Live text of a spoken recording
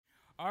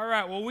All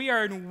right, well, we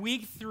are in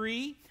week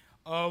 3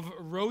 of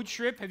Road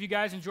Trip. Have you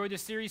guys enjoyed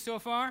this series so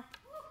far?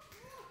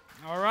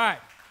 All right.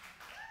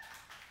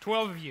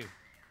 12 of you.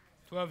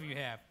 12 of you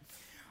have.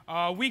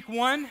 Week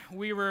 1,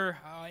 we were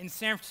in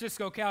San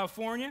Francisco,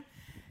 California,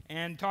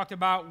 and talked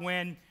about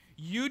when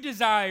you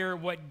desire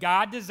what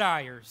God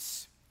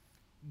desires,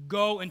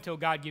 go until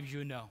God gives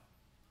you a no.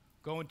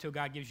 Go until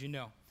God gives you a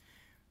no.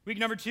 Week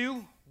number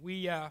 2,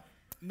 we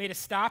made a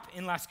stop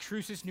in Las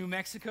Cruces, New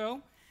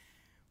Mexico,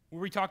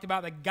 where we talked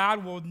about that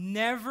God will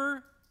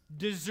never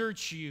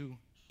desert you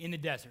in the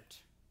desert.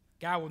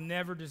 God will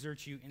never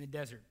desert you in the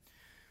desert.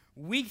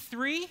 Week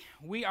 3,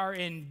 we are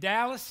in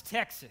Dallas,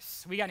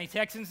 Texas. We got any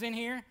Texans in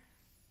here?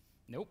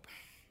 Nope.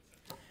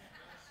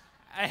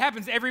 It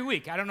happens every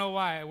week. I don't know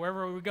why.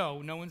 Wherever we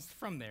go, no one's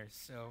from there.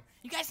 So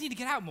you guys need to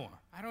get out more.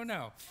 I don't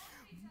know.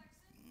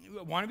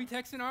 Want to be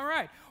Texan? All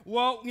right.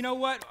 Well, you know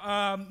what?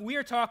 We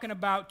are talking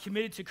about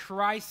committed to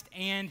Christ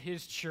and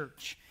His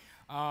church.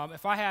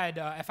 If I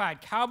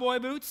had cowboy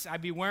boots,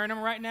 I'd be wearing them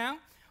right now.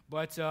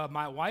 But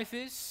my wife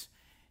is,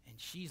 and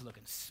she's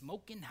looking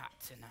smoking hot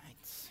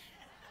tonight.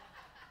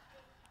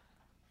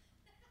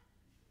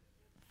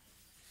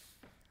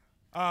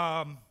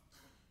 I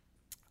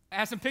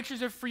have some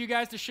pictures for you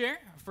guys to share,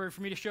 for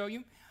me to show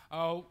you.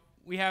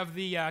 We have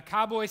the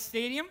Cowboy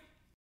Stadium.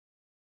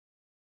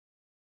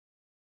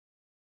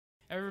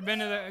 Ever been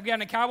to got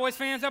any Cowboys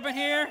fans up in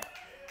here?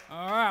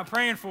 All right,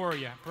 praying for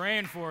you.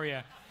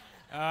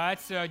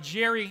 That's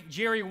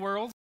Jerry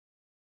World.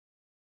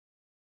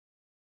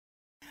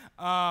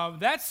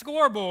 That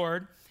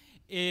scoreboard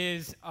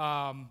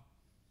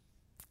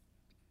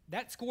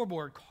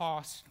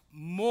costs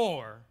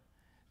more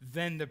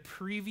than the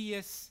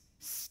previous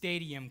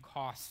stadium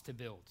cost to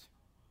build.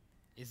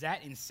 Is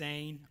that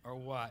insane or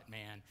what,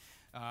 man?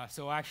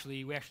 So we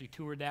actually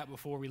toured that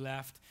before we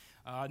left.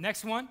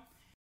 Next one.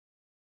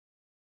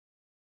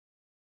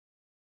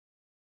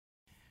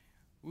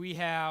 We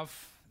have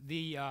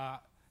the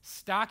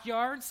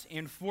Stockyards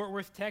in Fort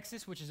Worth,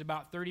 Texas, which is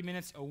about 30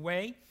 minutes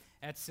away.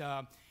 That's,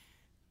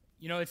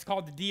 it's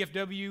called the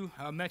DFW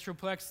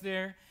Metroplex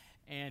there,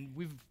 and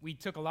we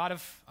took a lot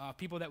of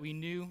people that we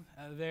knew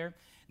there.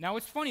 Now,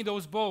 it's funny,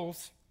 those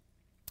bowls,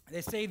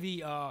 they say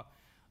the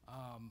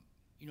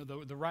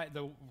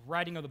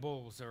riding of the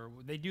bulls, or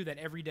they do that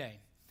every day.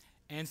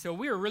 And so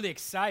we were really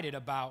excited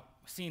about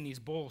seeing these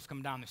bulls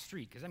come down the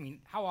street, because,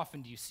 how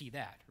often do you see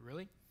that,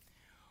 really?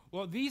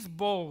 Well, these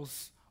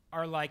bulls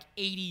are like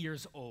 80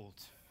 years old.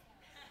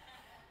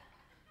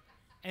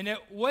 And it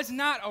was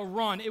not a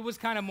run. It was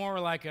kind of more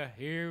like a,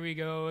 here we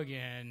go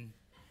again.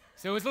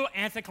 So it was a little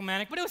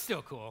anticlimactic, but it was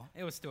still cool.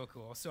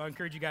 So I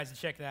encourage you guys to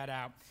check that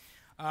out.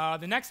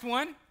 The next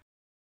one,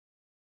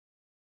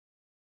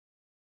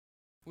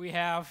 we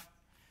have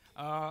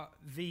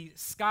the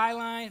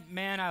skyline.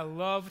 Man, I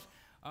loved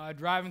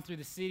driving through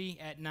the city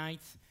at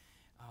night,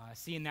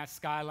 seeing that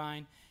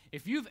skyline.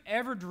 If you've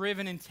ever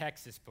driven in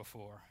Texas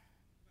before,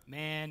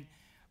 man,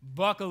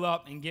 buckle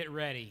up and get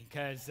ready,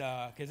 because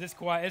it's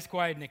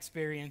quite an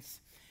experience.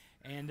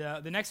 And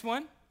the next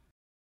one,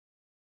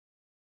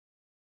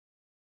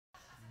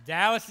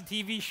 Dallas, the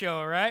TV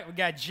show, right? We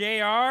got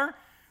JR,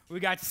 we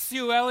got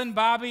Sue Ellen,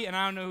 Bobby, and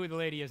I don't know who the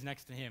lady is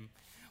next to him.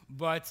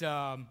 But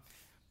who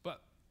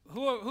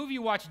have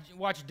you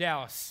watched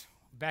Dallas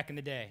back in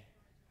the day?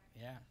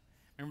 Yeah,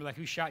 remember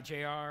who shot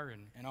JR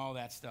and all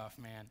that stuff,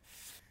 man.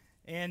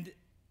 And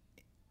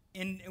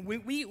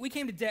we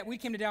came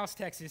to Dallas,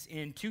 Texas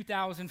in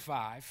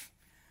 2005.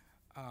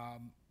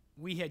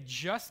 We had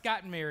just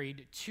gotten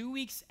married. 2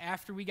 weeks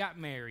after we got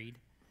married,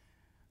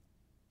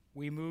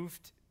 we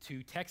moved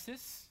to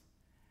Texas.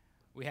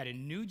 We had a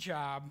new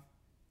job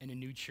and a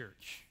new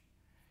church.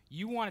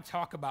 You want to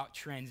talk about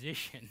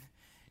transition.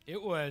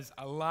 It was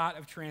a lot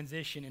of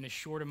transition in a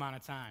short amount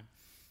of time.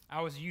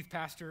 I was a youth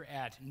pastor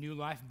at New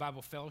Life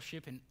Bible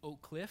Fellowship in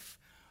Oak Cliff.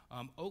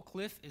 Oak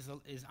Cliff is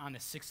on the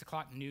 6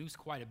 o'clock news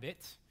quite a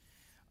bit.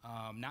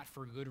 Not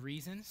for good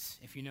reasons,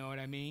 if you know what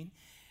I mean.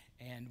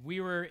 And we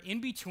were in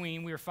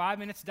between. We were 5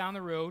 minutes down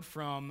the road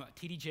from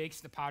T.D.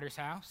 Jakes, the Potter's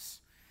House.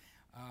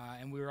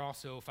 And we were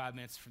also 5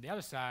 minutes from the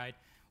other side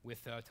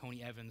with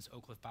Tony Evans,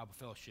 Oak Cliff Bible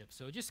Fellowship.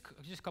 So just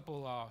a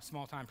couple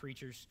small-time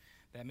preachers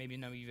that maybe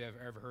none of you have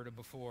ever heard of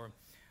before.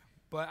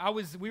 But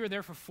we were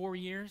there for 4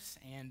 years,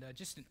 and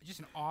just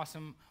an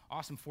awesome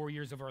 4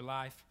 years of our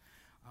life.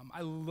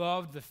 I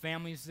loved the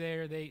families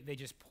there. They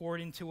just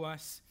poured into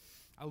us.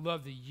 I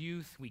love the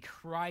youth. We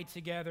cried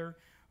together.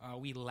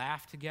 We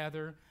laughed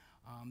together.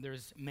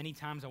 There's many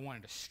times I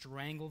wanted to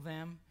strangle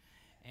them.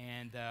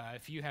 And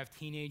if you have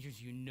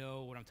teenagers, you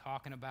know what I'm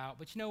talking about.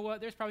 But you know what?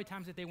 There's probably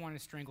times that they wanted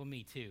to strangle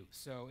me too.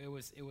 So it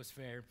was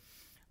fair.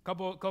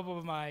 Couple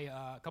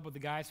of the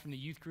guys from the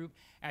youth group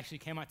actually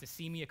came out to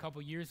see me a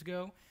couple years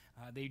ago.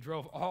 They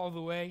drove all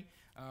the way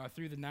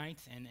through the night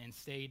and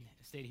stayed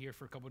here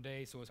for a couple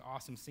days. So it was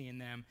awesome seeing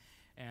them.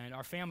 And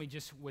our family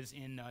just was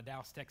in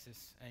Dallas,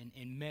 Texas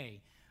in May.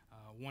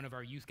 One of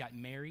our youth got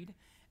married.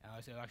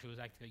 So it was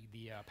actually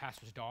the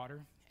pastor's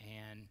daughter.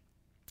 And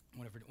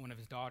one of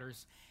his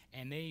daughters,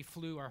 and they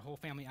flew our whole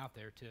family out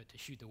there to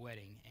shoot the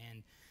wedding.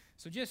 And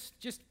so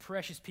just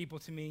precious people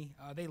to me.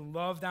 They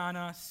loved on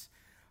us.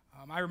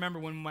 I remember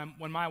when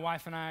my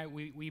wife and I,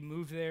 we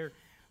moved there,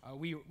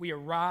 we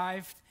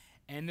arrived,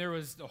 and there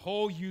was the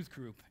whole youth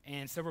group,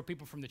 and several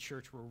people from the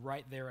church were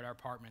right there at our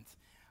apartment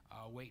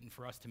waiting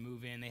for us to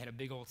move in. They had a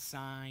big old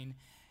sign,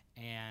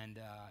 and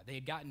they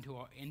had gotten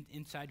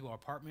inside to our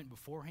apartment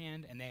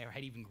beforehand, and they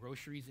had even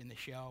groceries in the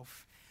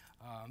shelf.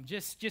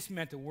 Just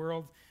meant the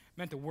world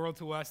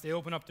to us. They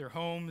opened up their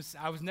homes.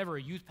 I was never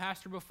a youth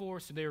pastor before,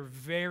 so they were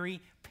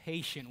very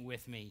patient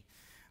with me.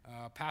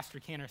 Pastor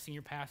Ken, our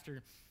senior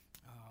pastor,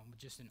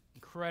 just an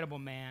incredible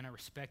man. I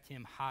respect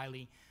him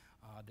highly.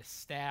 The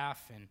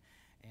staff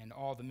and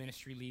all the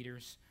ministry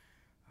leaders.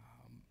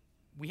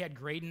 We had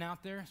Graydon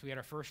out there, so we had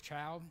our first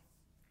child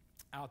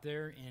out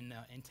there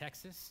in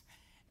Texas,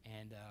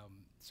 and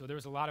so there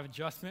was a lot of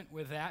adjustment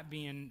with that,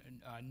 being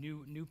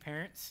new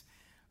parents.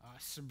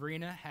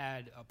 Sabrina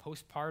had a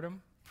postpartum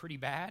pretty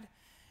bad,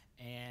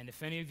 and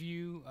if any of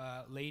you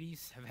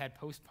ladies have had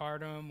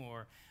postpartum,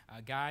 or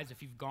guys,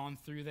 if you've gone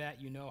through that,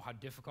 you know how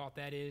difficult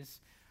that is.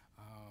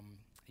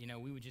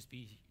 We would just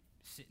be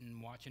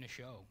sitting watching a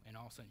show, and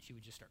all of a sudden she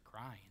would just start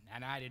crying,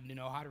 and I didn't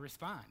know how to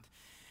respond.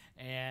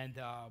 And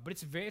but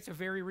it's a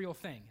very real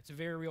thing. It's a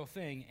very real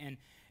thing,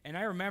 and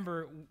I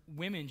remember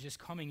women just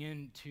coming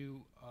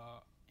into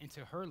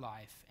her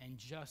life and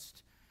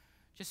just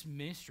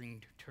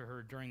ministering to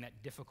her during that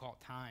difficult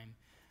time.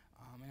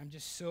 And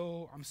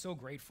I'm so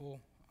grateful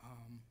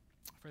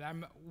for that.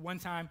 One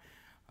time,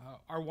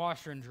 our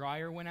washer and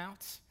dryer went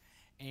out,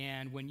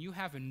 and when you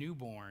have a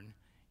newborn,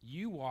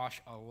 you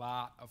wash a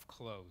lot of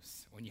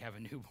clothes when you have a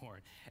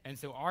newborn. And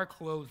so our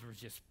clothes were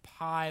just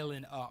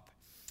piling up.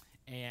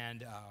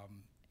 And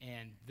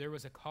there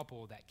was a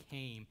couple that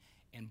came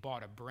and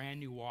bought a brand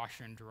new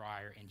washer and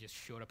dryer and just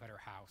showed up at our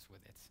house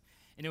with it.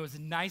 And it was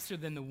nicer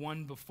than the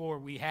one before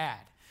we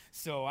had.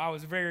 So I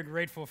was very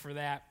grateful for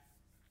that.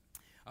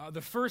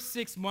 The first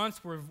 6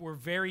 months were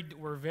very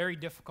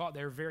difficult.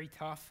 They were very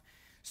tough.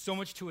 So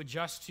much to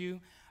adjust to.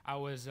 I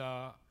was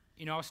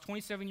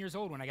 27 years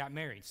old when I got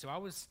married. So I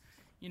was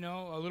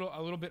a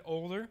little bit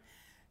older,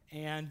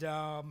 and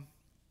I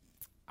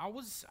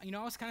was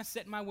kind of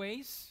set in my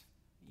ways,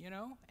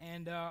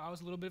 and I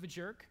was a little bit of a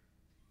jerk.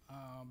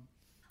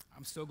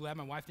 I'm so glad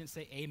my wife didn't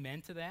say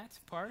amen to that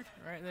part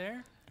right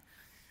there.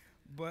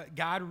 But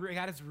God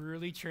has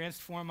really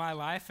transformed my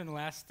life in the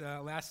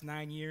last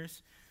 9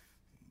 years.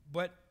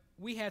 But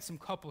we had some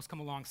couples come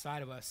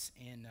alongside of us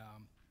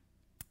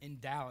in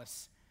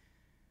Dallas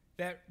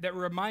that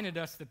reminded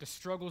us that the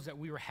struggles that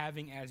we were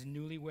having as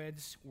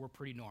newlyweds were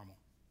pretty normal.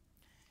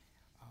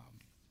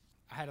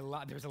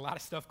 There was a lot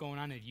of stuff going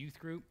on in the youth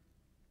group.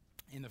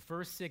 In the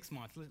first 6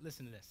 months,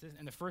 listen to this.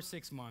 In the first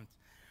 6 months,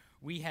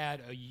 we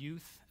had a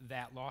youth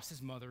that lost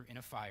his mother in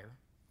a fire.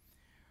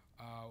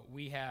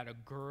 We had a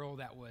girl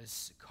that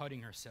was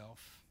cutting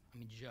herself.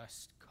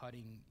 Just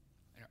cutting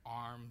her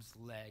arms,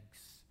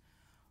 legs.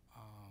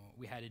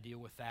 We had to deal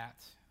with that.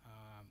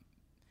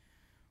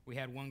 We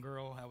had one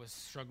girl that was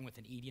struggling with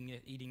an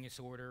eating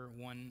disorder.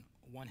 One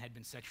had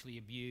been sexually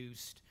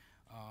abused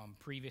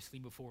previously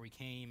before we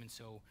came, and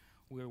so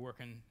we were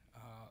working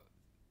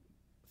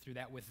through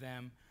that with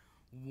them.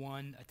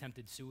 One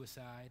attempted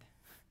suicide.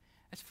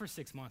 That's for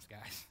 6 months,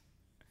 guys.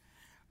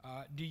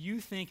 Do you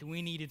think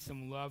we needed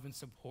some love and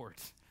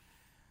support?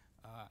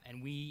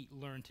 And we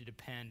learned to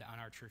depend on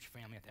our church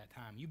family at that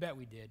time. You bet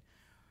we did.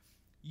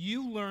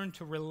 You learned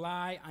to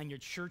rely on your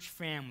church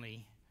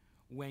family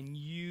when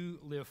you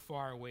live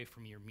far away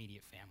from your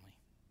immediate family.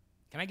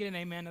 Can I get an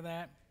amen to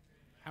that?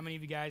 How many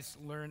of you guys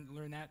learn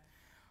that?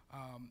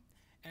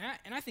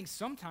 And I think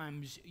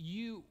sometimes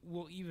you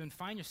will even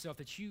find yourself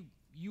that you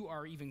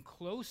are even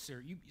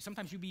closer.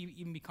 Sometimes you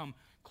even become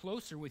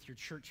closer with your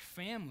church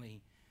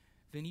family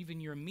than even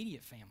your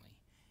immediate family.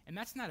 And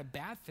that's not a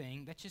bad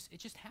thing. It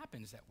just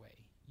happens that way.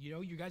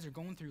 You guys are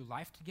going through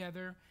life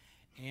together,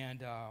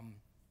 and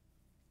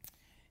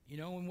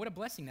and what a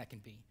blessing that can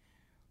be.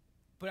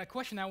 But a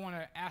question I want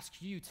to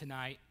ask you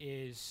tonight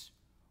is,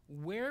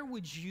 where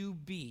would you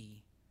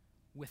be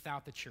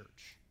without the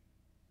church?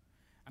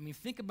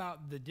 Think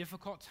about the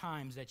difficult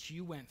times that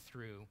you went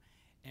through,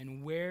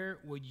 and where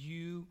would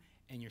you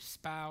and your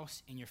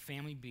spouse and your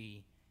family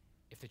be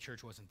if the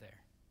church wasn't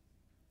there?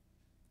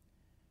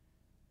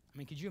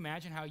 Could you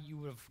imagine how you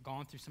would have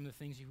gone through some of the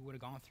things you would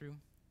have gone through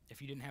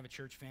if you didn't have a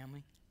church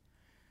family?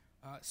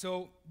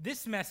 So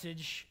this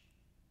message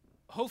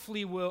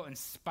hopefully will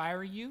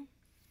inspire you,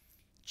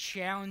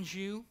 challenge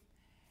you,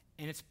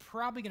 and it's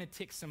probably going to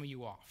tick some of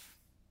you off.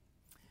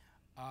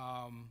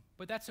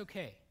 But that's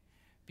okay,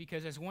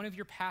 because as one of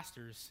your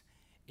pastors,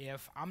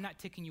 if I'm not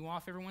ticking you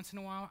off every once in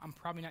a while, I'm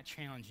probably not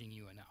challenging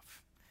you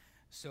enough.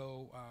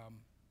 So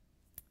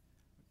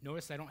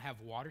notice I don't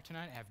have water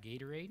tonight. I have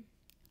Gatorade.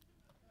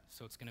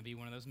 So it's going to be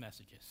one of those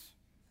messages,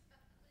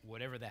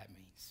 whatever that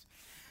means.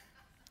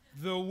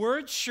 The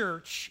word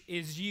church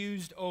is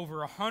used over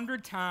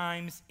 100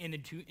 times in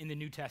the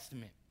New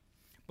Testament,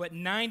 but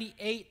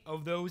 98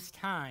 of those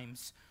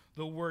times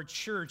the word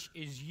church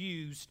is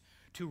used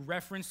to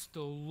reference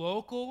the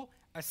local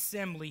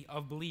assembly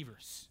of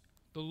believers.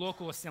 The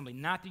local assembly,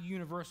 not the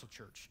universal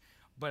church,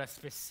 but a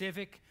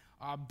specific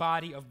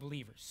body of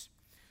believers.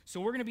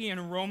 So we're going to be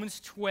in Romans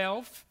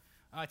 12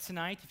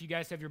 tonight. If you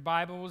guys have your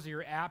Bibles or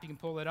your app, you can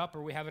pull it up,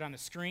 or we have it on the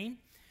screen.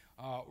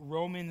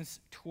 Romans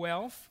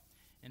 12,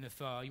 and if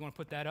you want to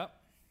put that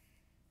up.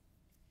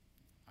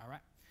 All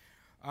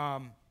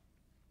right.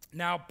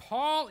 Now,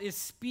 Paul is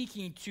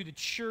speaking to the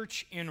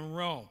church in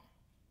Rome.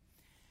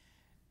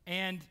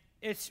 And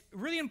it's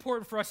really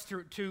important for us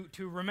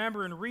to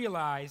remember and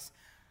realize,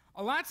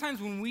 a lot of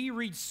times when we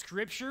read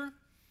Scripture,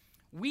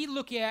 we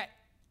look at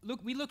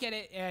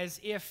it as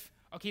if,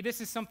 okay,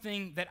 this is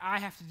something that I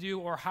have to do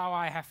or how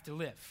I have to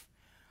live.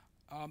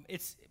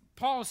 It's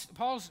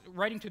Paul's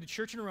writing to the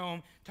church in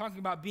Rome, talking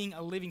about being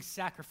a living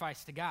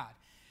sacrifice to God.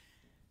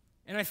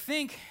 And I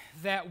think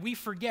that we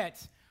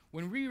forget,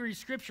 when we read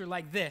Scripture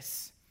like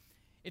this,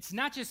 it's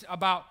not just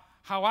about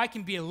how I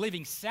can be a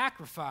living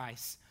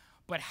sacrifice,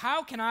 but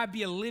how can I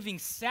be a living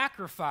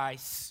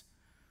sacrifice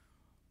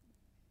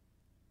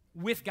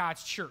with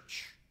God's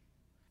church?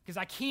 Because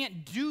I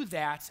can't do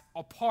that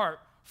apart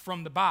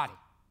from the body.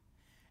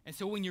 And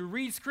so when you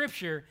read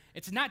Scripture,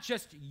 it's not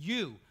just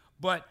you,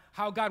 but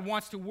how God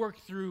wants to work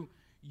through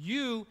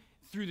you,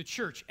 through the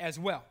church as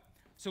well.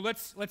 So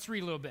let's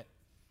read a little bit.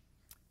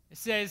 It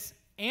says,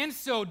 "And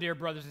so, dear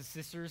brothers and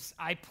sisters,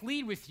 I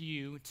plead with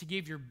you to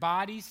give your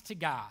bodies to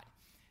God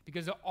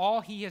because of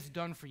all he has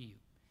done for you.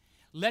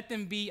 Let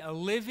them be a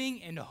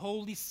living and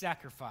holy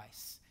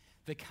sacrifice,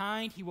 the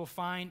kind he will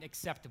find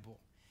acceptable.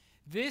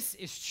 This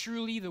is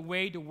truly the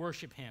way to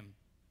worship him.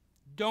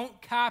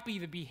 Don't copy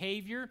the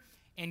behavior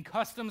and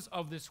customs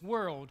of this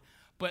world,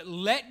 but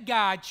let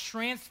God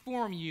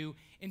transform you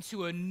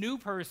into a new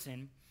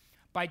person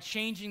by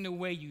changing the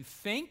way you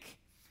think.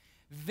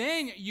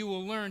 Then you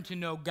will learn to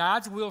know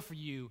God's will for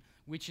you,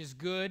 which is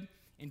good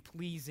and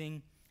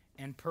pleasing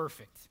and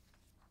perfect."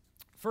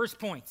 First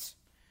point,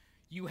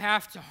 you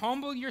have to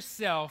humble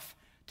yourself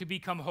to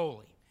become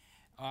holy.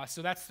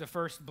 So that's the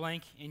first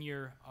blank in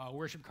your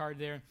worship card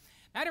there.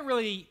 I didn't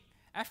really,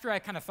 after I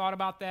kind of thought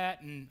about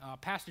that, and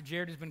Pastor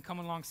Jared has been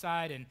coming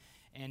alongside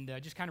and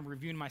just kind of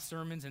reviewing my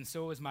sermons, and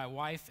so is my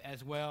wife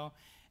as well.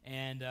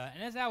 And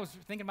as I was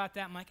thinking about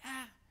that, I'm like,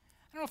 I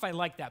don't know if I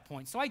like that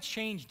point. So I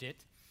changed it.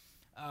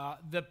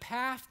 The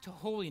path to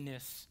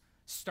holiness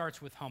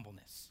starts with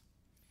humbleness.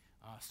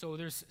 So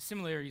there's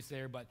similarities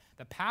there, but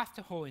the path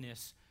to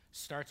holiness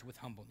starts with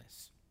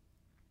humbleness.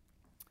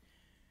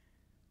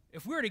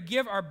 If we were to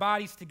give our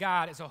bodies to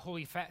God as a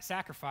holy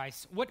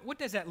sacrifice, what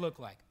does that look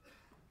like?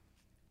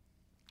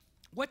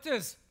 What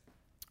does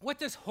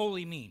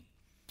holy mean?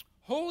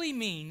 Holy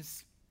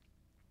means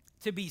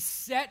to be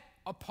set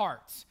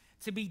apart,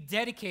 to be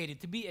dedicated,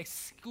 to be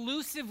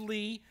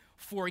exclusively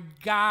for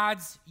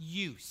God's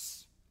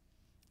use.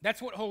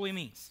 That's what holy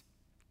means.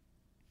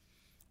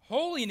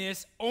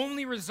 Holiness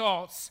only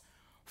results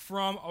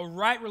from a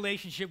right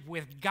relationship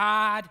with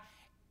God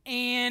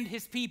and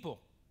his people.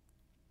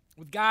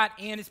 With God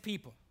and his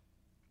people.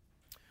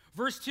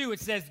 Verse 2, it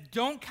says,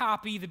 "Don't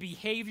copy the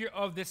behavior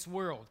of this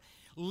world.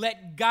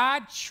 Let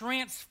God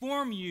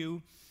transform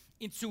you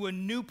into a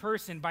new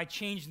person by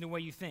changing the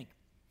way you think."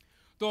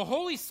 The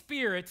Holy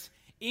Spirit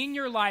in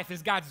your life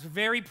is God's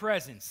very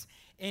presence,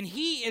 and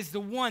he is the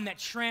one that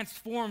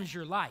transforms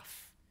your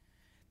life.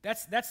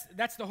 That's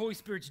the Holy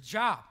Spirit's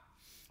job.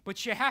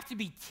 But you have to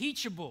be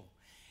teachable,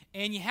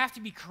 and you have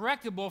to be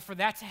correctable for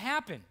that to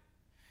happen.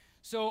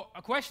 So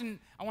a question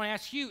I want to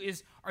ask you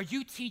is, are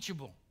you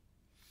teachable?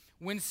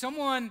 When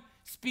someone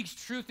speaks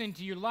truth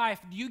into your life,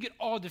 do you get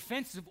all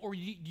defensive, or do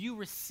you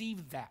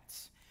receive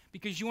that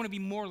because you want to be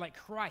more like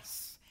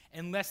Christ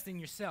and less than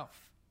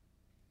yourself?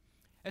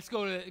 Let's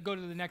go to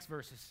the next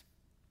verses.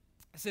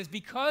 It says,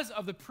 "Because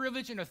of the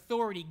privilege and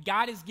authority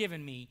God has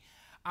given me,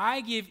 I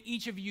give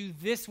each of you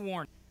this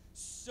warning."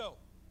 So,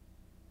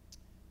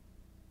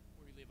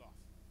 where do we leave off?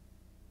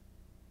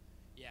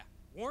 Yeah,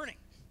 warning.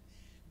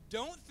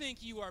 Don't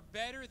think you are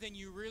better than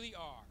you really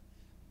are.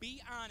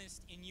 Be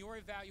honest in your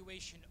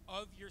evaluation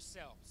of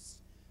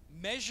yourselves,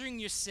 measuring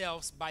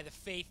yourselves by the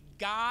faith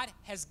God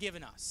has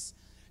given us,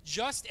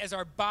 just as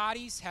our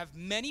bodies have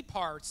many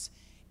parts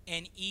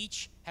and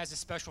each has a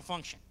special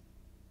function.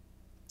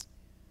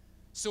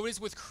 So it is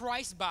with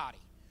Christ's body.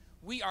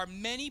 We are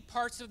many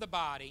parts of the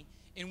body,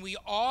 and we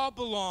all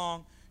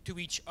belong to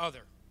each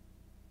other.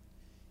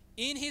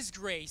 In his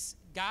grace,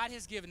 God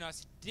has given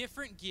us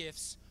different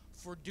gifts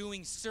for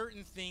doing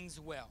certain things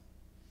well.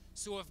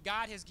 So if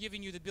God has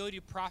given you the ability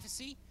to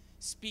prophecy,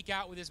 speak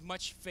out with as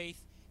much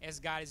faith as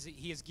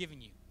he has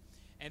given you.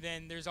 And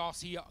then there's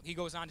also, he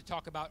goes on to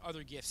talk about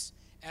other gifts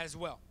as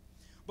well.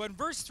 But in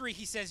verse 3,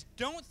 he says,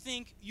 "Don't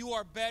think you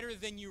are better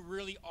than you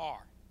really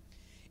are."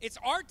 It's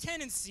our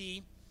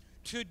tendency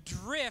to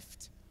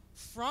drift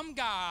from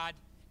God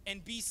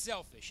and be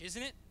selfish,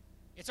 isn't it?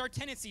 It's our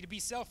tendency to be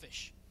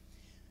selfish.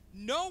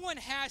 No one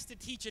has to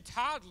teach a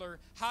toddler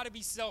how to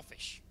be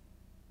selfish.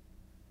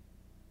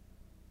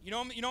 You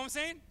know what I'm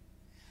saying?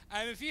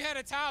 If you had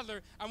a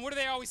toddler, what are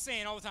they always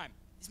saying all the time?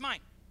 It's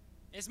mine.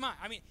 It's mine.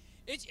 I mean,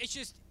 it's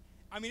just,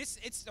 I mean,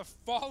 it's a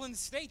fallen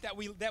state that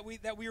we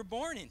were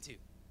born into.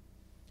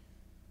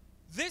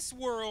 This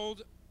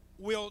world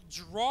will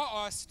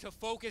draw us to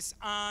focus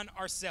on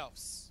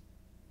ourselves,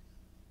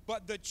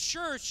 but the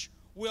church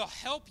will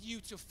help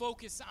you to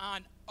focus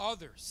on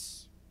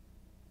others.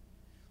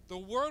 The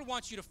world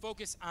wants you to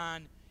focus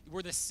on,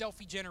 we're the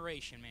selfie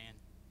generation, man.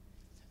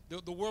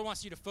 The world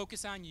wants you to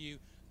focus on you.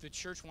 The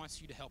church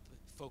wants you to help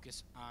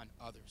focus on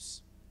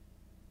others.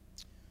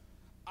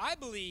 I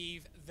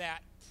believe that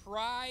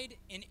pride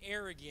and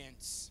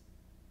arrogance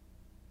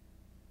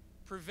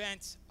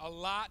prevent a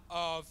lot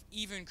of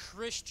even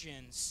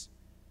Christians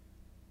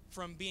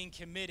from being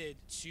committed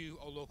to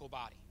a local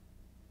body.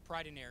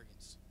 Pride and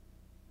arrogance.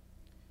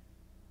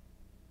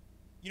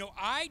 You know,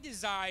 I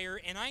desire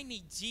and I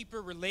need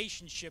deeper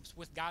relationships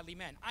with godly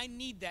men. I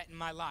need that in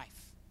my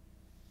life.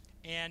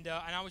 And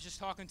I was just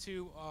talking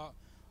to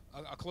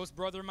a close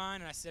brother of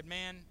mine, and I said,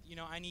 man, you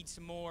know, I need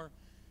some more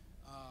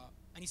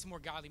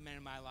godly men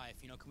in my life.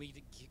 You know, can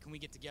we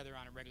get together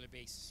on a regular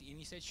basis? And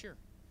he said, sure.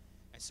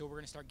 And so we're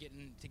going to start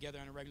getting together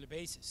on a regular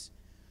basis.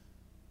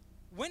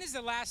 When is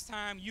the last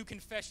time you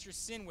confessed your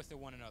sin with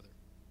one another?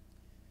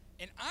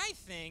 And I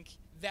think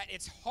that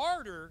it's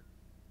harder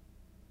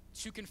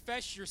to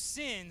confess your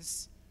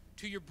sins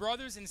to your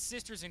brothers and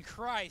sisters in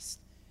Christ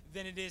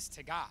than it is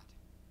to God.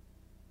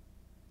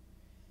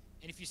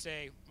 And if you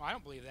say, well, I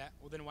don't believe that,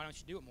 well, then why don't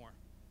you do it more?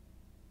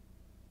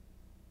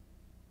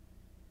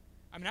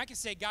 I mean, I can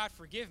say, God,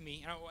 forgive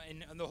me,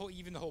 and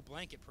even the whole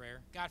blanket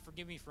prayer, God,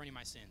 forgive me for any of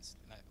my sins.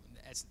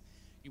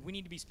 We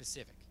need to be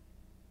specific.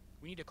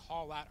 We need to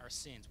call out our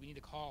sins. We need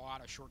to call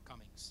out our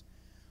shortcomings.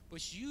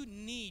 But you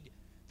need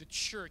the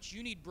church.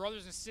 You need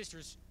brothers and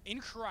sisters in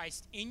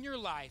Christ in your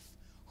life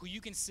who you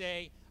can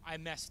say, I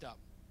messed up.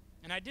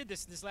 And I did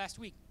this last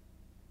week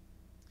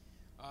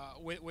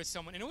with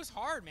someone. And it was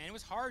hard, man. It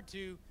was hard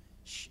to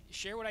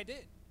share what I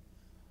did.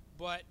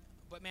 But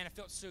man, it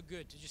felt so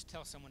good to just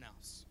tell someone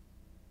else.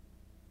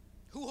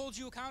 Who holds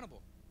you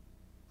accountable?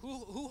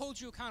 Who holds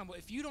you accountable?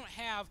 If you don't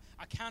have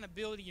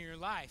accountability in your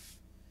life,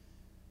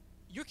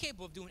 you're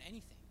capable of doing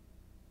anything.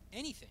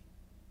 Anything.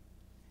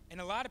 And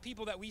a lot of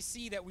people that we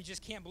see that we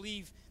just can't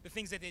believe the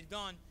things that they've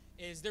done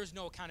is there's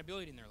no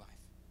accountability in their life.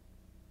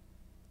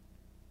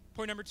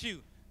 Point number 2,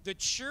 the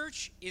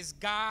church is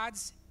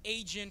God's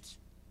agent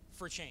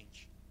for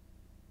change.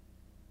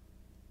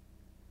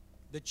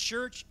 The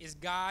church is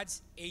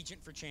God's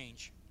agent for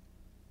change.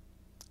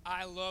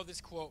 I love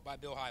this quote by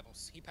Bill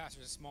Hybels. He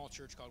pastors a small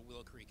church called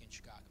Willow Creek in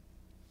Chicago.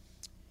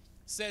 It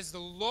says, the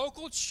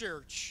local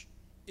church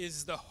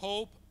is the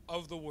hope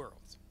of the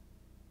world.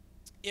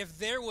 If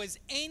there was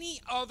any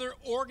other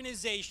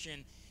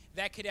organization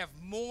that could have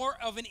more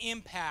of an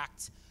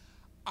impact,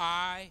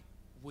 I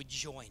would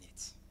join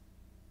it.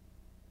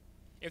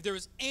 If there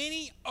was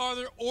any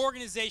other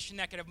organization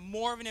that could have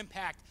more of an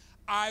impact,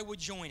 I would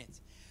join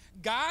it.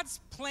 God's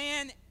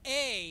plan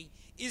A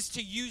is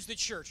to use the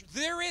church.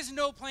 There is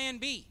no plan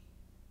B.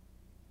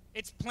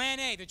 It's plan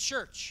A, the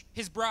church,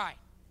 his bride.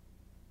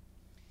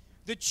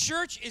 The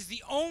church is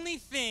the only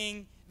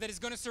thing that is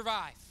going to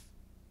survive.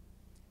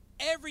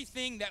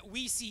 Everything that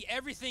we see,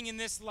 everything in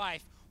this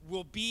life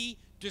will be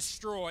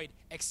destroyed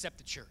except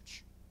the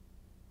church.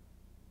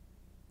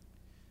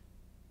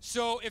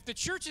 So if the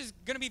church is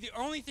going to be the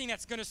only thing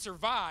that's going to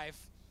survive,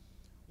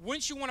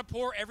 wouldn't you want to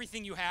pour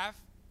everything you have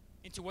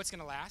into what's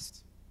going to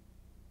last?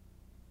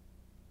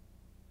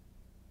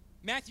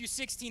 Matthew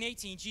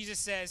 16:18, Jesus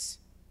says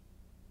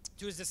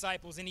to his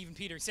disciples, and even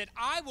Peter, he said,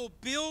 I will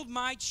build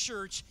my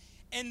church,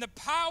 and the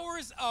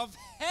powers of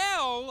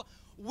hell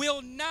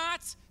will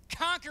not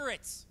conquer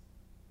it.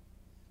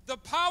 The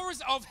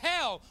powers of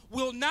hell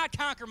will not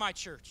conquer my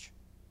church.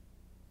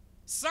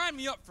 Sign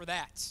me up for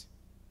that.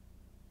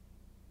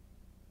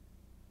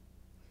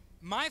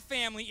 My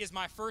family is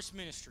my first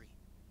ministry.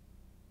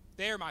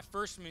 They are my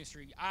first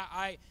ministry.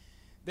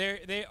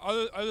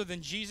 Other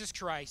than Jesus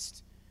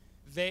Christ,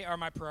 they are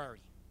my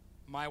priority.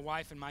 My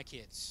wife and my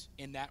kids,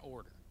 in that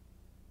order.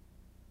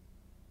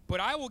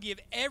 But I will give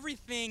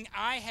everything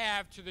I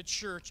have to the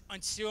church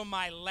until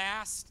my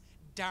last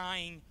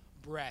dying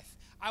breath.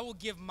 I will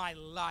give my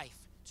life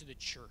to the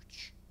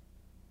church.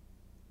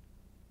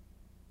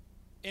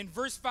 In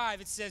verse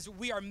 5, it says,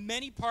 we are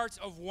many parts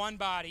of one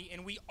body,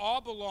 and we all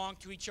belong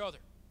to each other.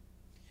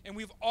 And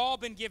we've all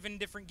been given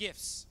different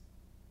gifts.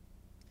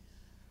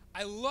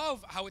 I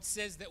love how it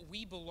says that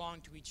we belong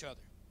to each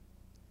other.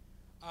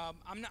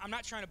 I'm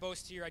not trying to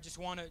boast here. I just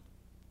want to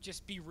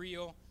just be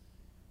real.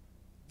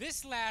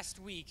 This last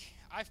week,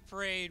 I've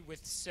prayed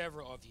with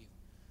several of you.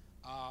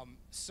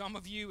 Some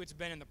of you, it's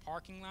been in the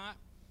parking lot.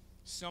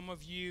 Some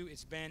of you,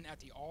 it's been at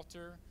the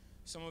altar.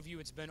 Some of you,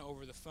 it's been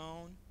over the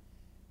phone.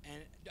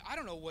 And I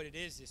don't know what it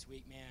is this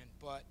week, man,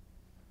 but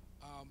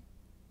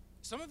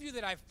some of you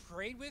that I've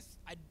prayed with,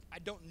 I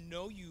don't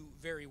know you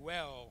very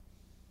well,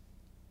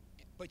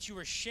 but you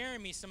were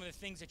sharing me some of the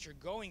things that you're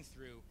going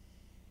through.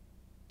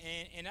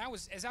 And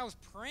as I was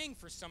praying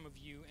for some of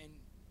you, and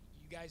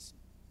you guys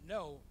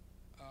know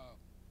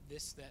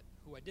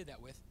who I did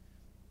that with,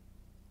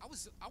 I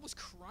was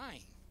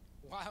crying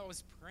while I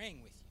was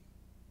praying with you.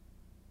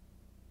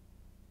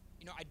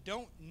 You know, I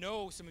don't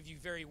know some of you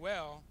very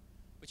well,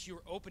 but you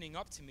were opening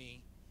up to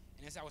me,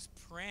 and as I was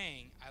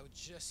praying, I would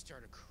just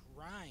started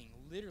crying,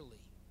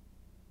 literally.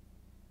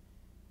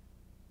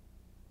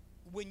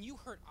 When you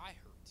hurt, I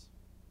hurt.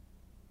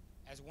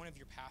 As one of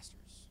your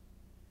pastors,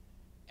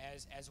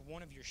 as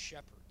one of your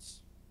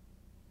shepherds.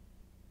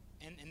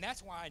 And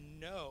that's why I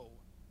know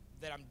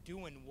that I'm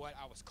doing what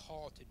I was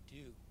called to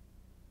do.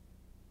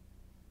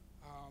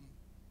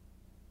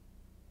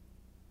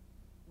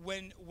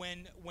 When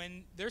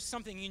there's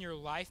something in your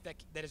life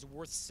that is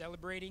worth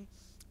celebrating,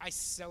 I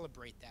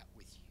celebrate that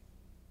with you.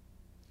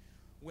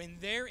 When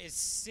there is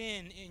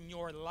sin in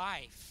your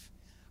life,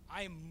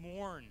 I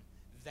mourn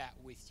that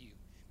with you.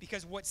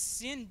 Because what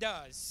sin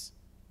does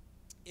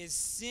is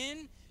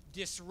sin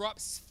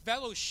disrupts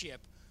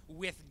fellowship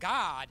with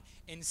God,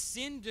 and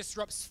sin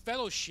disrupts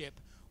fellowship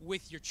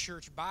with your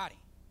church body.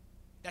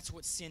 That's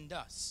what sin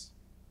does.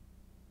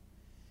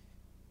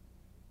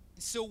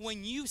 So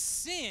when you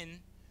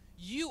sin,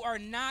 you are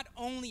not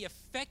only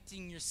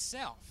affecting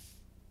yourself.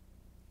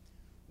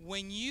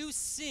 When you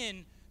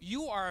sin,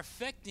 you are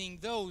affecting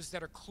those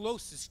that are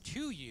closest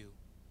to you,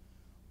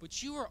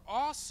 but you are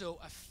also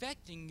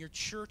affecting your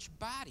church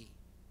body.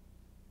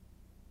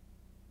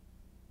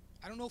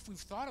 I don't know if we've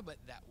thought about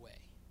it that way.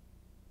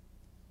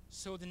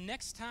 So the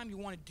next time you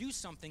want to do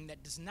something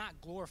that does not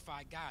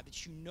glorify God,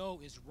 that you know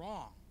is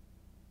wrong,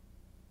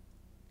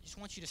 I just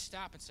want you to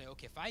stop and say,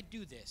 okay, if I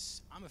do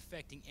this, I'm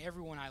affecting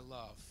everyone I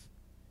love,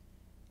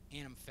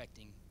 and I'm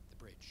affecting the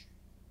bridge,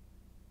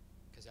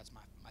 because that's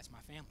my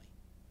family.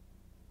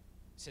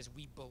 It says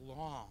we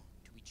belong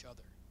to each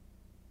other.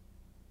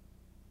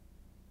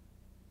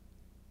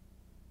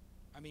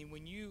 I mean,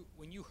 when you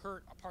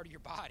hurt a part of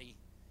your body,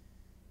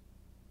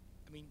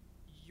 I mean,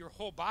 your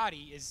whole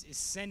body is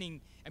sending,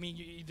 I mean,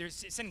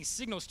 it's sending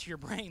signals to your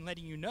brain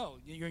letting you know.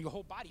 Your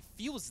whole body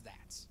feels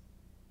that.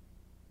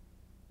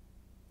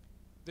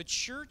 The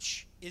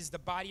church is the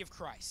body of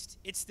Christ.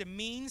 It's the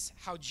means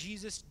how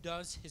Jesus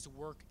does his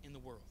work in the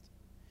world.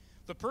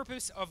 The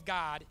purpose of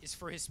God is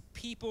for his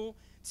people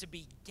to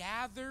be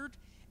gathered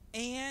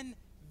and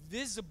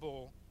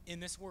visible in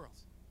this world.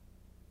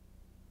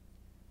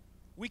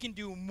 We can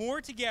do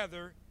more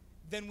together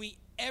than we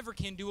ever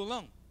can do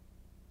alone.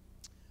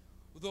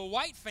 The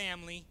White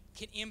family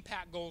can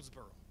impact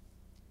Goldsboro.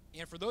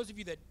 And for those of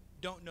you that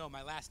don't know,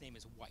 my last name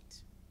is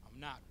White. I'm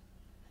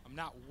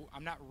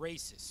not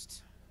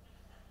racist.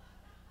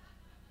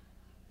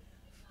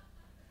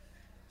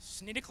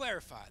 Just need to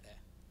clarify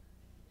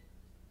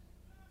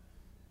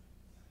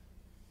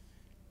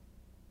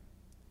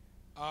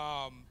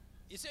that.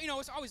 It's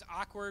always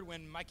awkward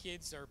when my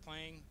kids are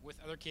playing with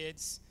other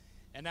kids,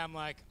 and I'm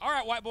like, all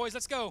right, white boys,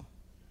 let's go.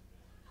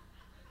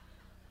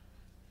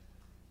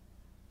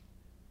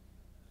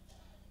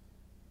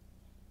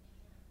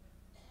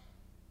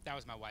 That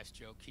was my wife's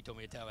joke. She told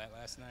me to tell that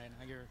last night.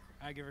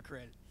 I give her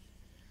credit.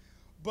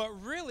 But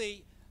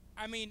really,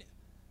 I mean,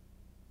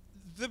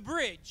 the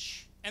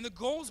bridge and the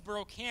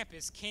Goldsboro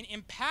campus can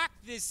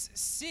impact this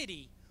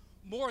city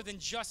more than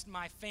just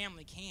my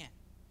family can.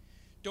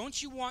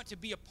 Don't you want to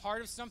be a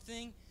part of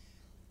something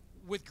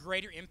with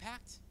greater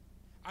impact?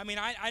 I mean,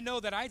 I know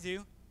that I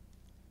do.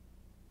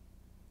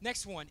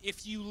 Next one.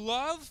 If you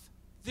love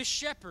the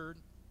shepherd,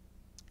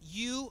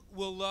 you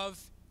will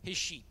love his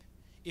sheep.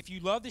 If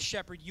you love the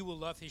shepherd, you will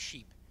love his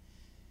sheep.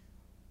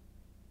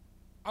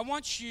 I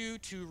want you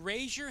to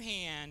raise your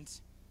hand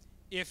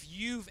if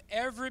you've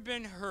ever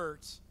been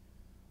hurt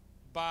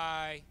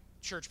by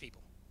church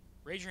people.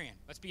 Raise your hand.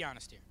 Let's be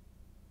honest here.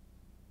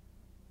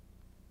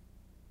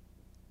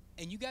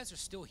 And you guys are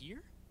still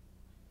here?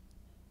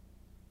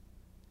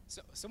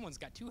 So someone's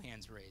got two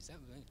hands raised.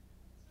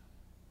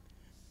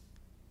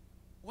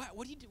 What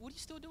are you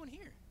still doing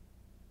here?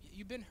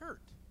 You've been hurt.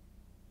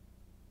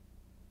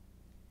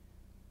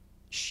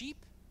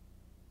 Sheep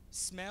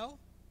smell,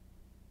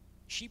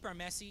 sheep are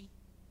messy,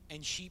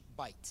 and sheep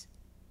bite.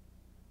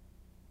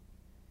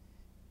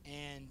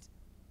 And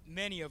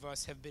many of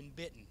us have been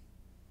bitten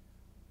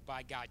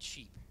by God's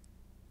sheep.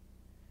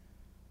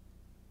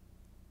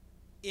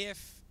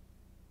 If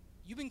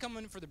you've been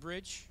coming for the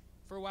bridge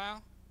for a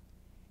while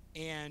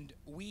and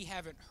we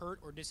haven't hurt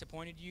or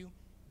disappointed you,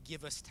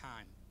 give us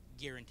time.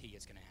 Guarantee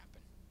it's going to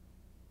happen.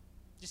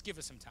 Just give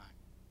us some time.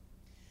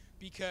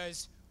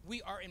 Because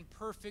we are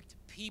imperfect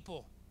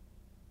people.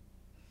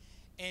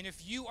 And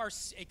if you are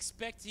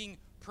expecting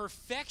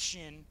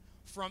perfection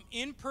from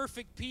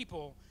imperfect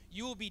people,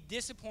 you will be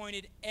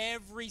disappointed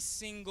every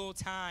single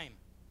time.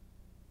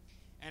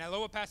 And I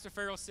love what Pastor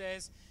Farrell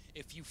says.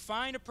 If you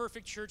find a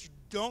perfect church,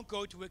 don't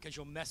go to it because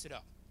you'll mess it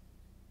up.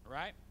 All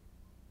right?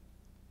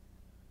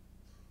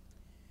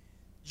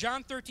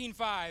 John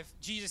 13:5,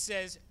 Jesus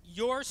says,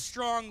 your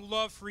strong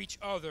love for each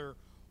other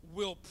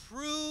will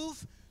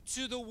prove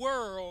to the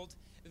world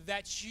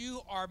that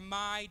you are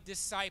my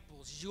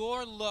disciples.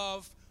 Your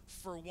love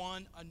for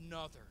one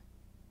another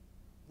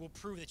will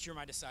prove that you're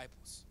my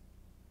disciples.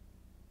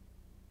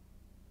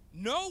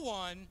 No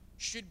one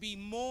should be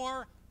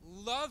more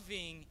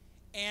loving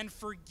and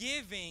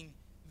forgiving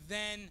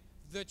than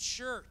the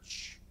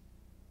church?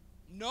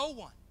 No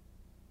one.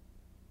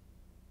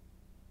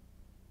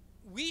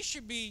 We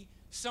should be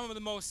some of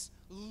the most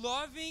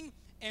loving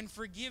and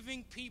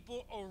forgiving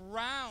people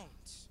around.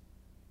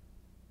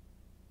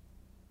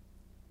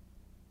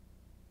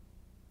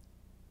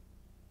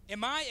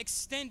 Am I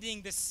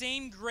extending the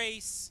same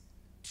grace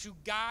to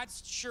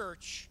God's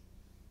church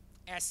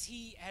as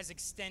He has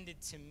extended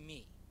to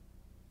me?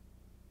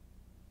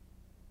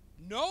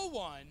 No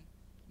one,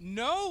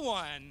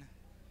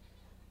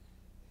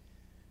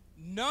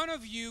 none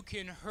of you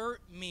can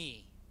hurt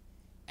me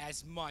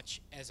as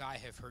much as I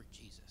have hurt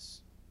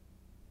Jesus.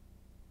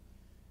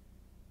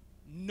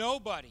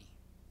 Nobody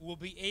will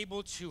be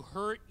able to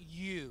hurt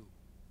you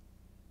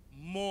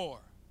more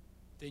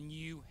than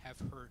you have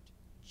hurt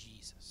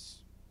Jesus.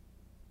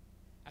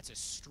 That's a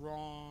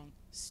strong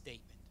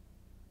statement,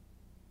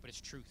 but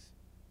it's truth.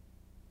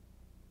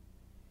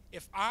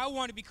 If I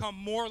want to become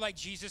more like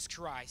Jesus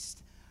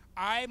Christ,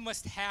 I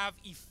must have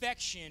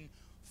affection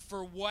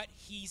for what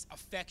He's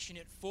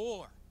affectionate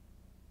for.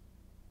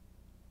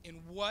 And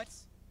what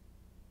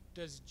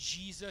does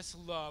Jesus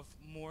love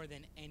more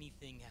than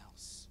anything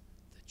else?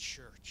 The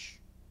church.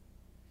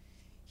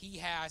 He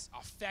has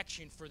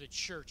affection for the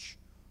church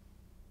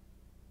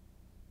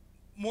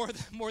more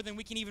than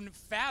we can even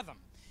fathom.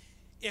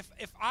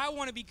 If I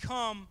want to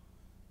become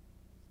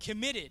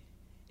committed,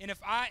 and if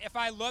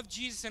I love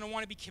Jesus and I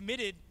want to be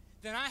committed,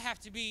 then I have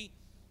to be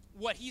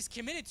what He's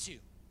committed to,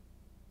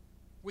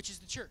 which is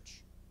the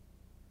church.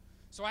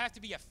 So I have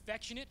to be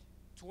affectionate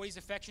to what He's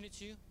affectionate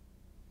to.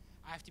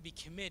 I have to be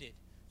committed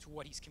to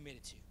what He's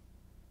committed to.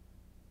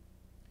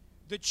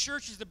 The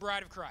church is the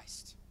bride of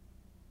Christ.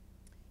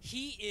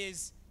 He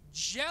is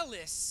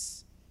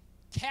jealous,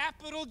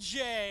 capital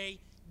J,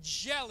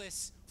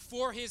 jealous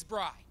for His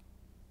bride.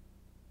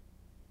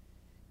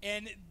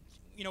 And,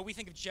 we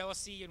think of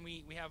jealousy and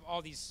we have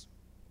all these,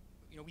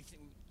 we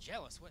think,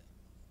 jealous. What?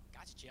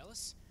 God's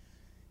jealous?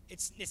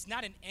 It's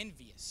not an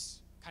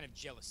envious kind of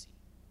jealousy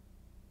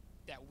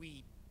that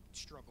we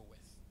struggle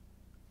with.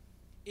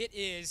 It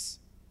is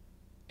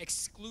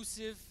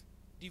exclusive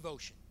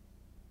devotion.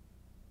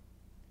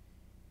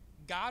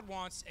 God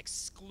wants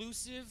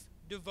exclusive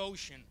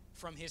devotion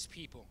from His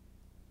people,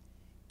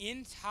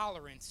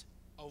 intolerant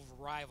of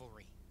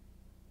rivalry.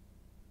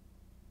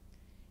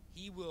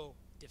 He will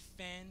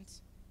defend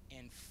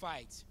and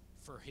fight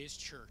for His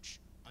church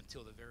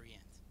until the very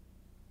end.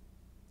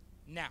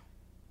 Now,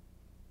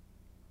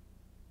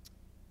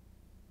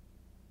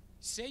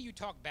 say you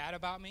talk bad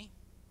about me.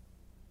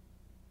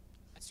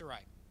 That's all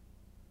right.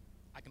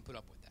 I can put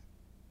up with that.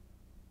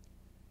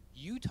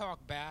 You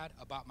talk bad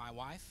about my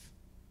wife.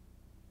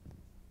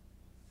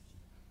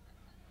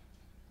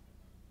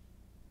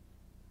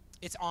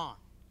 It's on.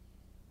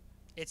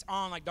 It's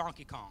on like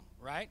Donkey Kong,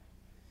 right?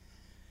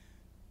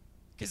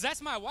 Because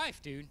that's my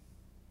wife, dude.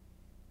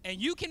 And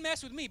you can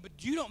mess with me, but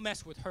you don't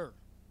mess with her.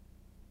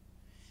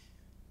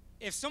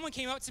 If someone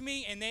came up to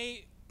me and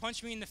they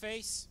punched me in the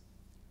face,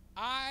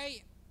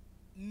 I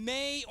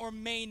may or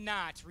may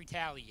not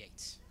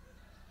retaliate.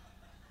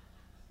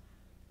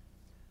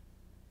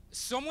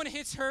 Someone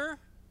hits her,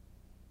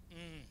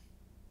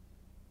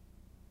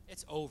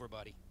 it's over,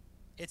 buddy.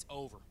 It's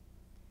over.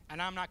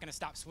 And I'm not going to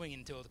stop swinging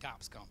until the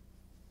cops come.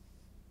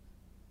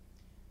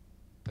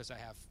 Because I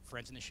have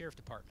friends in the sheriff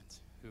department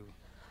who,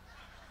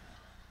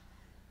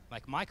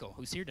 like Michael,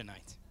 who's here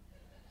tonight.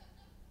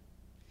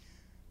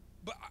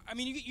 But I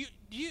mean,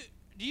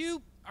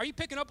 are you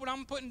picking up what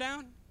I'm putting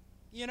down?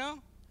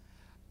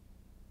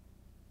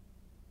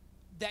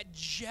 That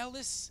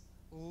jealous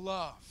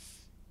love.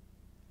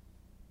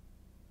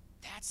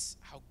 That's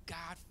how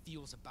God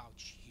feels about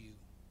you.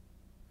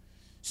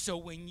 So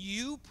when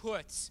you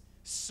put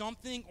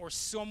something or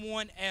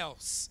someone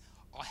else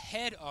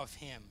ahead of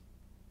Him,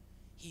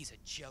 He's a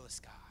jealous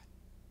God.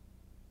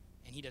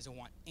 And He doesn't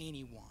want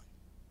anyone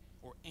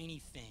or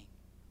anything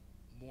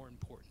more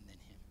important than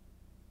Him.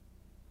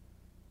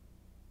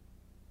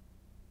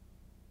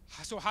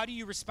 So how do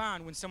you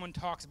respond when someone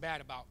talks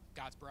bad about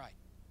God's bride?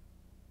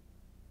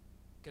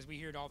 Because we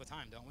hear it all the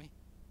time, don't we?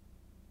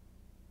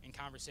 In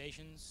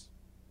conversations,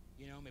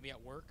 maybe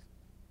at work.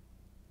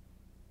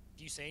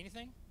 Do you say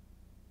anything?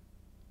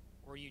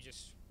 Or you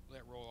just let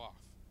it roll off?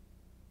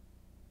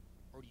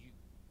 Or do you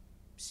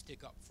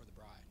stick up for the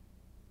bride,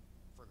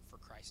 for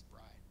Christ's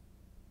bride?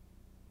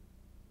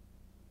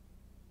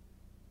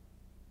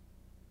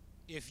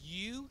 If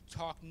you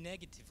talk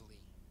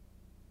negatively,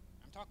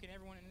 I'm talking to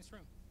everyone in this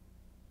room.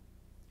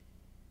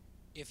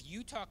 If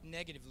you talk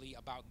negatively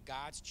about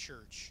God's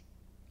church,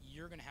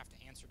 you're going to have to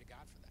answer to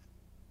God for that.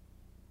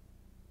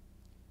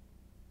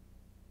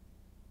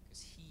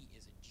 Because He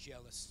is a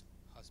jealous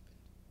husband.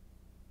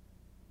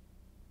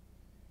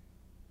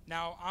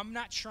 Now, I'm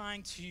not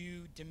trying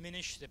to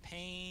diminish the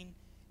pain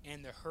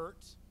and the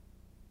hurt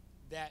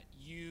that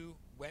you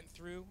went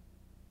through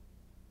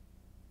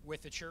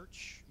with the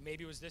church.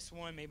 Maybe it was this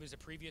one, maybe it was the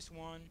previous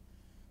one,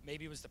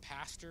 maybe it was the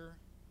pastor.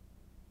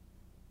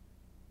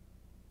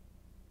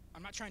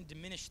 I'm not trying to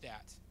diminish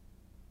that.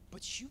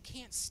 But you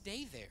can't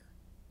stay there.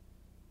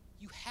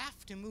 You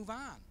have to move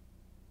on.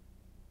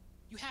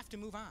 You have to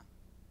move on.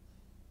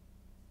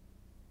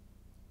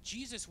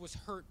 Jesus was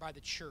hurt by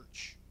the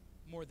church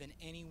more than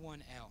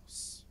anyone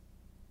else.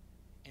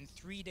 And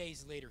 3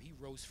 days later, he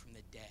rose from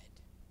the dead.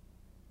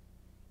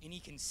 And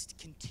he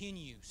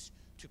continues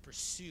to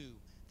pursue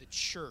the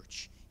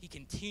church. He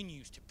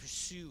continues to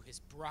pursue his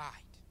bride.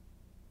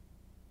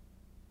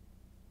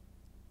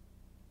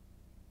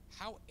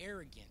 How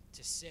arrogant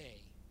to say,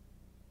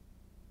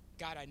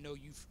 God, I know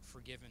you've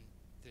forgiven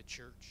the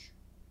church.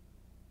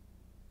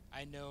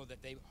 I know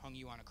that they hung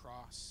you on a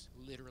cross,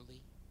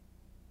 literally,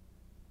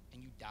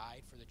 and you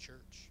died for the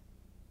church,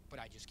 but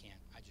I just can't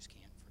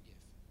forgive.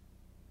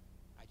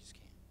 I just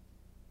can't.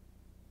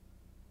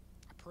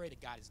 I pray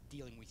that God is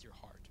dealing with your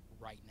heart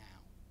right now.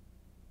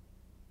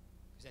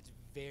 Because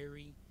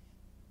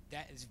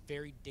that is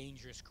very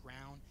dangerous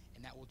ground,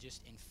 and that will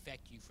just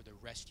infect you for the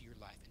rest of your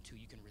life until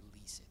you can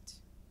release it.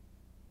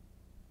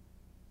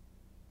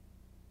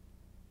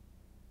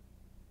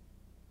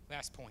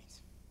 Last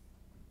point.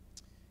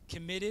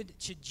 Committed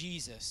to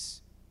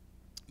Jesus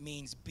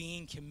means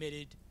being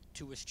committed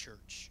to his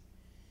church.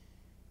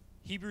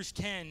 Hebrews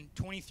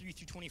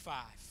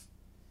 10:23-25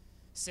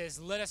 says,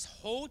 "Let us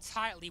hold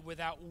tightly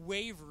without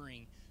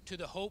wavering to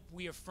the hope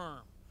we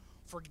affirm,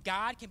 for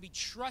God can be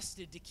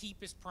trusted to keep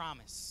his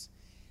promise.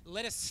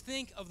 Let us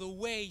think of the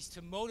ways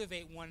to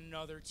motivate one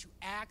another to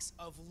acts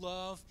of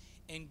love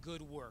and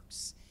good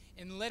works.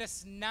 And let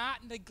us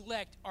not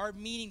neglect our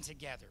meeting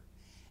together,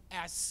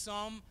 as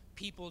some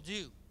people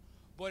do,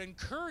 but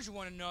encourage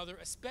one another,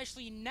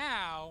 especially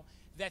now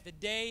that the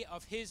day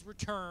of his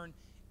return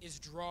is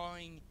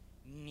drawing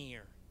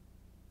near."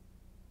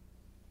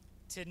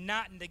 To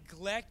not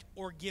neglect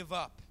or give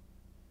up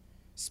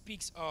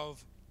speaks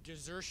of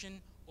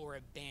desertion or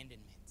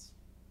abandonment.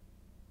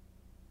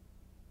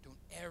 Don't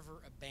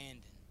ever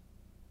abandon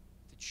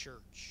the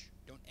church.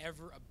 Don't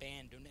ever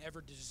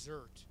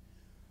desert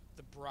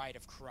the bride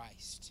of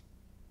Christ.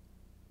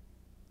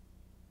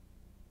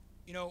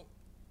 You know,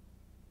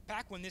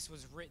 back when this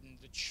was written,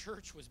 the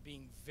church was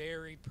being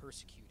very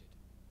persecuted.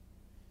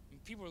 I mean,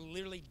 people were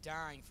literally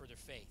dying for their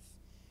faith.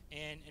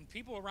 And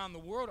people around the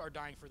world are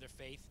dying for their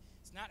faith.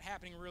 It's not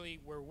happening really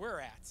where we're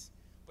at,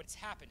 but it's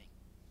happening.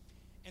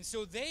 And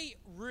so they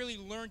really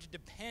learned to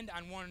depend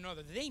on one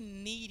another. They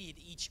needed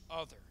each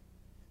other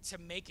to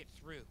make it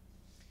through.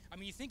 I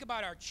mean, you think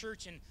about our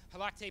church in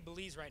Halakte,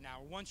 Belize right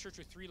now. We're one church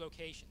with 3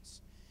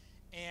 locations.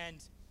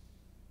 And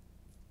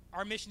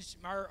our missions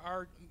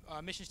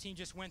team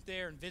just went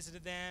there and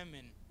visited them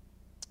and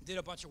did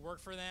a bunch of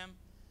work for them.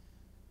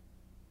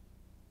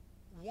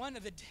 One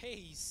of the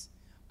days,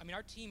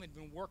 our team had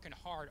been working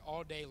hard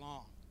all day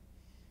long.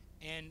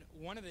 And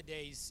one of the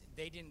days,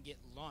 they didn't get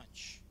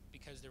lunch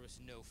because there was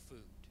no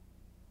food.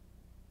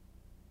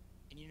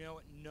 And you know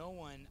what? No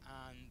one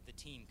on the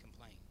team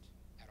complained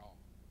at all.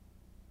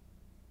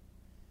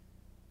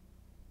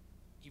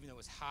 Even though it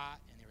was hot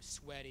and they were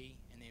sweaty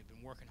and they had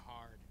been working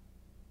hard,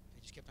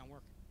 they just kept on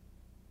working.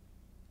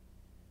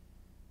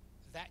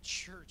 That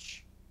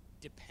church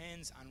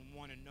depends on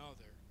one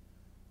another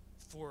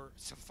for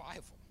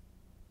survival.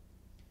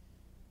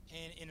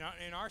 And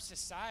in our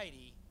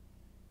society,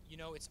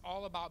 it's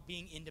all about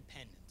being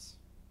independent.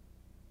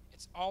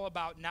 It's all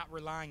about not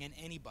relying on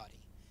anybody.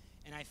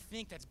 And I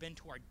think that's been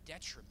to our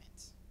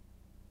detriment.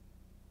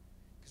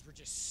 Because we're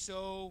just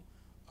so,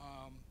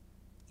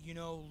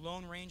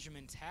 Lone Ranger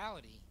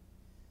mentality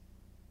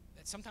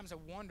that sometimes I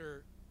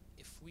wonder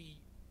if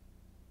we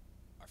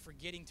are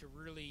forgetting to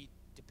really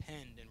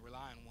depend and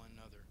rely on one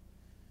another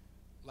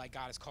like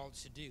God has called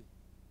us to do.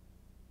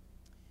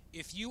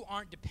 If you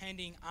aren't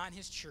depending on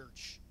his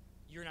church,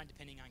 you're not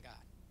depending on God.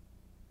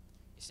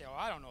 You say, "Oh,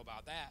 I don't know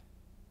about that."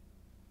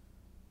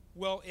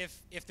 Well,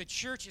 if the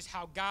church is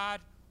how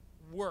God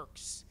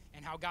works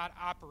and how God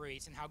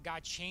operates and how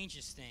God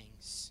changes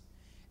things,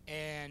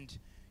 and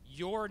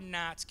you're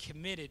not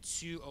committed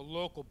to a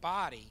local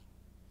body,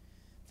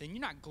 then you're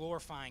not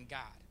glorifying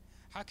God.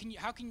 How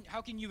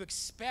can you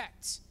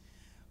expect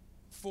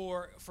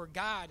for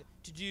God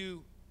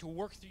to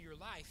work through your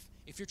life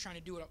if you're trying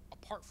to do it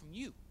apart from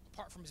you,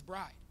 apart from his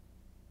bride?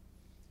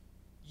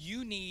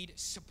 You need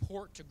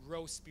support to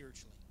grow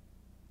spiritually.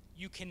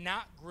 You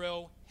cannot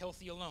grow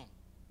healthy alone.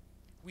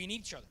 We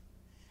need each other.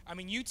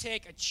 You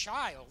take a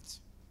child,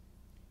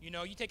 an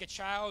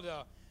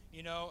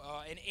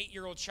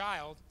 8-year-old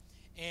child,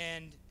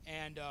 and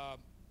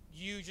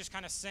you just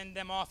kind of send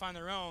them off on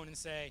their own and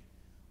say,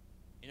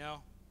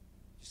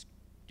 just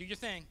do your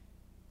thing.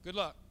 Good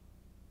luck.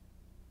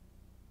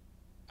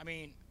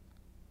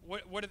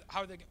 What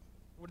are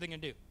they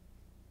going to do?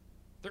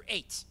 They're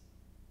 8.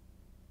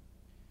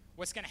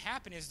 What's going to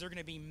happen is they're going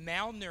to be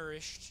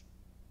malnourished.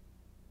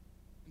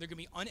 They're going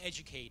to be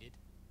uneducated.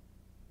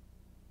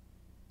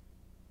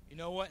 You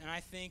know what? And I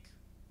think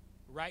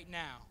right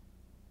now,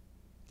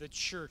 the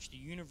church, the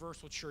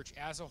universal church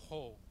as a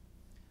whole,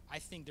 I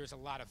think there's a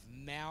lot of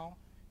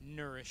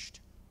malnourished,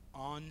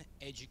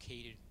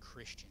 uneducated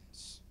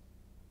Christians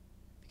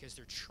because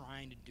they're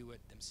trying to do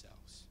it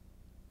themselves.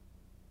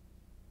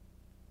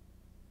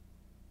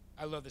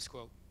 I love this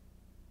quote.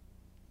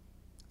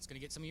 It's going to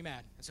get some of you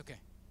mad. That's okay.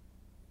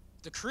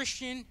 The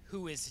Christian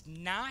who is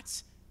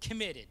not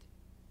committed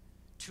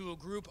to a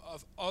group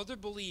of other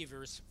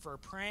believers for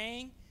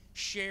praying,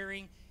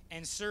 sharing,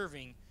 and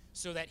serving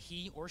so that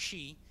he or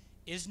she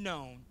is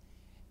known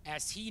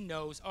as he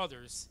knows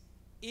others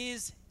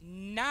is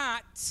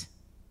not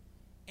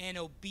an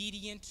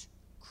obedient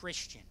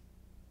Christian.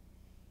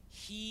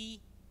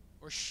 He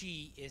or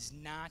she is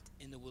not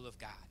in the will of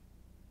God.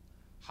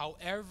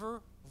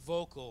 However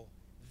vocal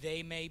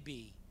they may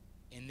be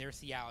in their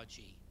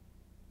theology,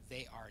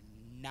 they are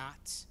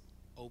not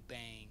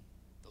obeying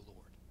the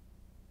Lord.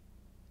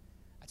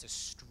 That's a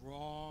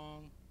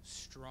strong,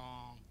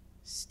 strong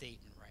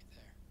statement right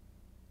there.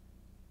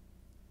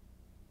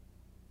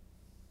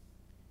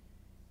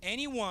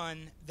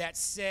 Anyone that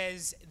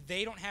says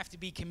they don't have to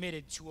be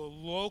committed to a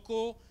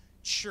local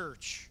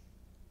church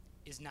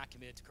is not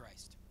committed to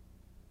Christ.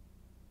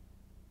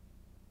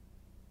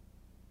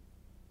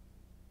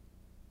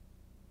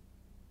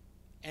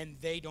 And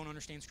they don't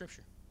understand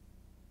Scripture.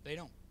 They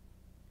don't.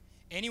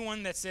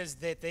 Anyone that says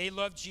that they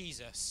love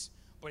Jesus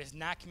but is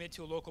not committed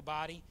to a local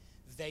body,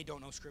 they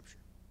don't know Scripture.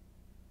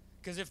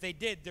 Because if they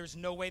did, there's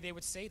no way they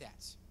would say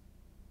that.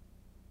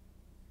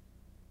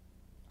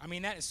 I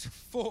mean, that is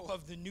full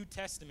of the New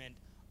Testament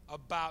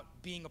about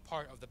being a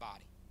part of the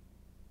body.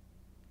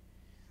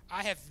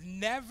 I have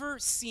never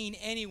seen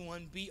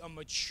anyone be a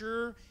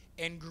mature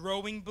and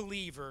growing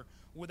believer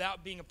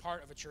without being a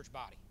part of a church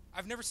body.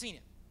 I've never seen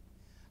it.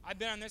 I've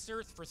been on this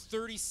earth for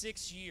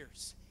 36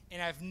 years,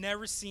 and I've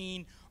never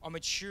seen a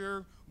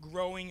mature,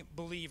 growing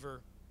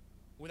believer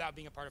without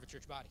being a part of a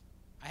church body.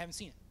 I haven't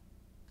seen it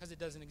because it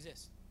doesn't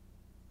exist.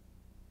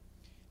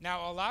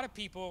 Now, a lot of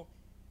people,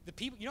 the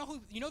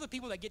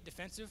people that get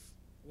defensive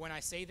when I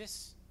say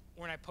this,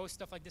 when I post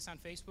stuff like this on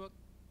Facebook?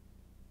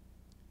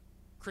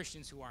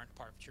 Christians who aren't a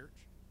part of church.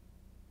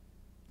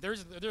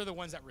 They're the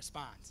ones that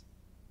respond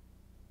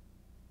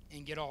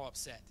and get all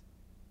upset,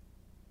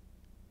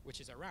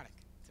 which is ironic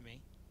to me.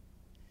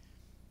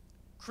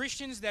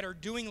 Christians that are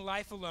doing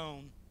life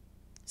alone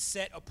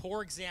set a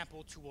poor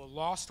example to a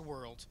lost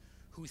world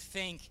who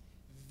think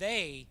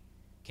they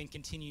can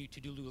continue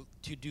to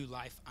do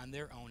life on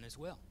their own as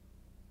well.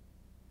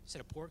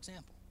 Set a poor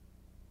example.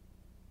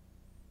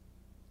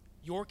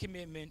 Your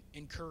commitment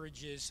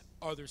encourages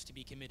others to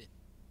be committed.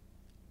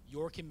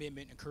 Your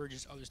commitment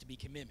encourages others to be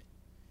committed.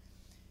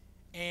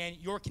 And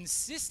your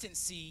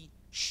consistency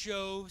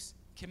shows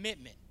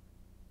commitment.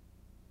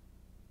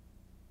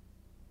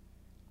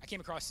 I came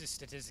across this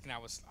statistic and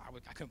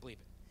I couldn't believe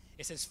it.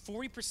 It says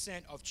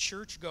 40% of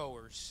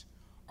churchgoers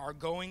are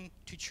going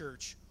to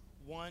church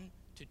 1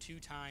 to 2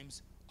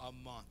 times a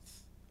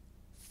month.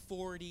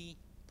 40%.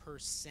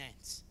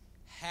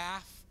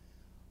 Half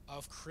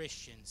of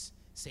Christians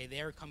say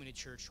they're coming to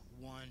church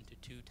 1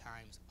 to 2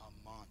 times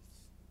a month.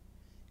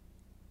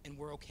 And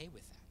we're okay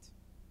with that.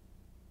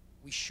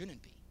 We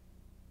shouldn't be.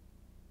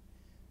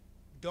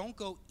 Don't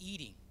go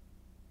eating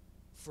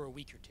for a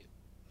week or two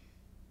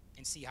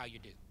and see how you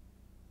do.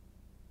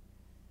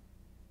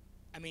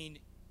 I mean,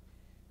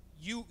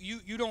 you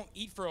don't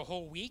eat for a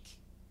whole week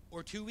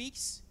or 2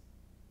 weeks.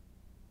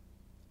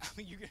 I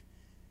mean, you're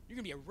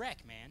gonna be a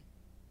wreck, man.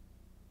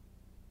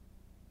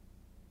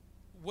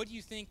 What do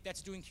you think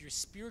that's doing to your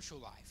spiritual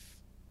life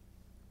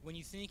when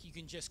you think you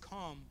can just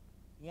come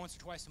once or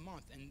twice a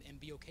month and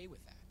be okay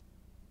with that?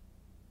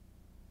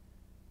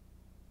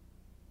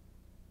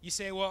 You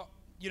say, well,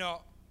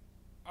 all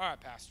right,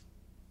 pastor,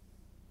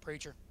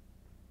 preacher.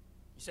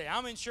 You say,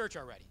 I'm in church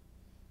already.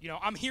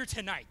 I'm here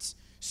tonight.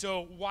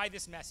 So why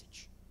this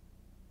message?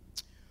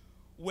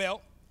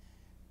 Well,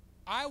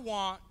 I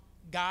want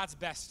God's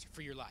best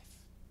for your life.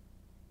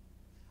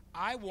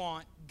 I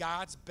want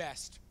God's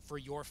best for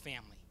your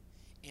family.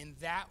 And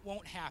that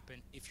won't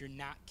happen if you're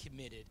not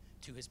committed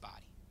to his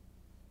body,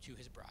 to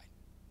his bride.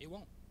 It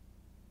won't.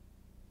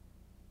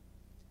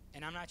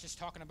 And I'm not just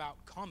talking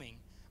about coming.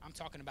 I'm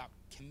talking about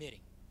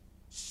committing,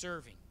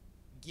 serving,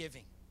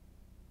 giving.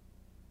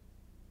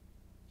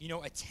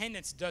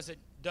 Attendance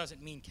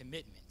doesn't mean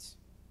commitment.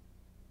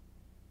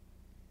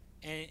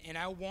 And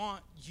I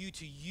want you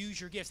to use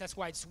your gifts. That's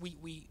why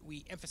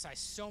we emphasize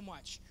so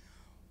much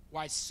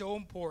why it's so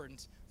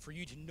important for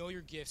you to know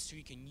your gifts so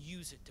you can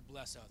use it to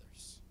bless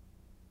others.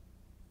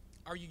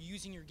 Are you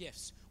using your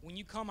gifts? When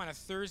you come on a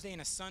Thursday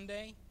and a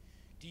Sunday,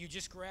 do you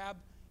just grab,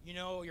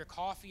 your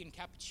coffee and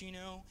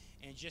cappuccino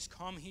and just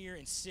come here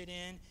and sit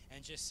in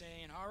and just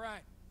saying, all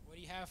right, what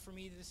do you have for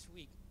me this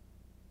week?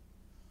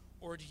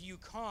 Or do you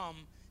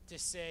come to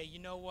say, you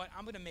know what,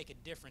 I'm going to make a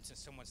difference in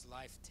someone's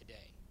life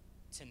today,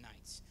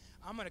 tonight.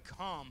 I'm going to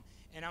come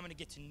and I'm going to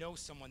get to know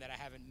someone that I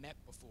haven't met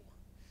before.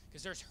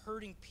 Because there's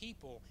hurting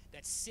people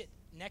that sit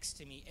next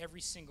to me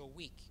every single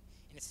week.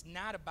 And it's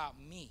not about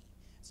me.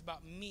 It's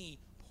about me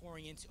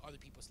pouring into other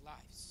people's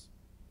lives.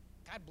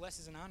 God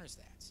blesses and honors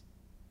that.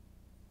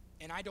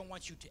 And I don't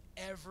want you to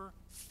ever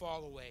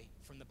fall away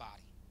from the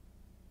body.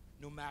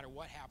 No matter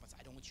what happens,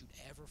 I don't want you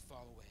to ever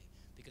fall away.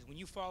 Because when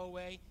you fall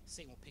away,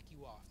 Satan will pick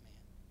you off, man.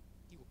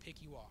 He will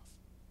pick you off.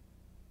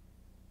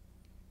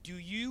 Do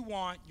you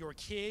want your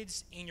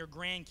kids and your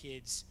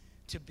grandkids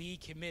to be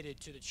committed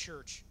to the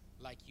church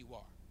like you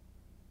are?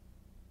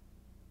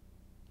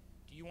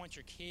 Do you want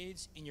your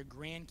kids and your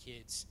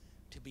grandkids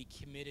to be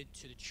committed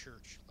to the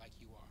church like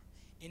you are?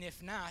 And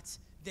if not,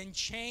 then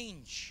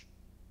change.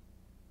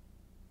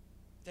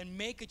 Then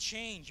make a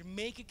change.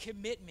 Make a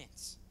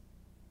commitment.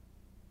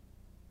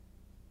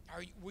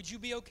 Would you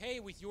be okay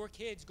with your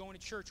kids going to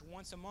church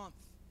once a month?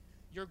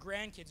 Your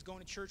grandkids going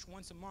to church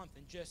once a month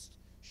and just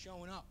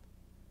showing up?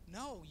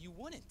 No, you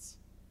wouldn't.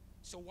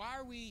 So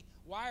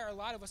why are a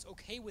lot of us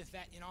okay with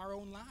that in our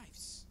own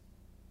lives?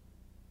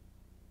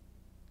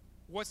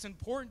 What's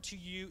important to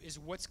you is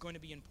what's going to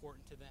be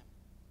important to them.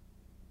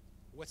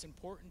 What's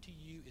important to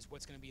you is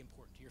what's going to be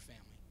important to your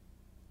family.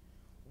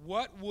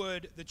 What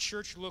would the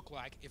church look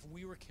like if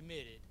we were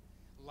committed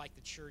like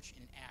the church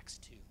in Acts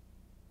 2?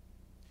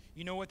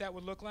 You know what that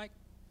would look like?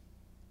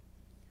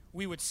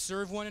 We would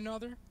serve one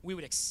another. We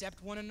would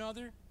accept one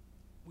another.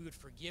 We would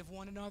forgive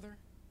one another.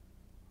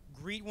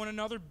 Greet one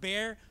another.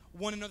 Bear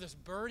one another's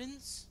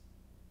burdens.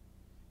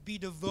 Be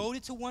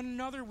devoted to one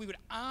another. We would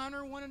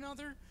honor one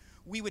another.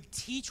 We would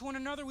teach one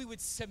another. We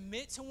would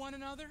submit to one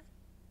another.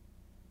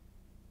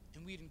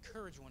 And we'd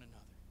encourage one another.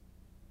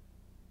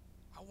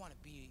 I want to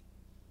be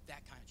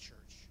that kind of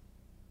church.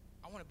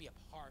 I want to be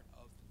a part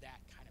of that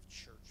kind of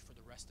church for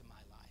the rest of my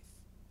life.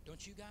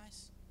 Don't you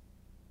guys?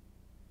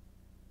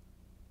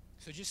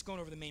 So just going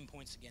over the main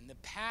points again. The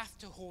path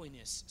to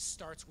holiness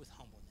starts with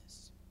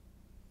humbleness.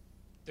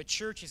 The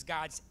church is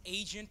God's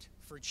agent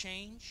for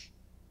change.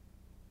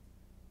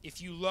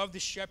 If you love the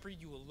shepherd,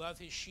 you will love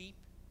his sheep.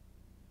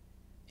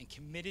 And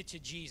committed to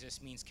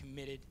Jesus means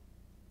committed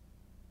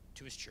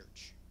to his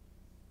church.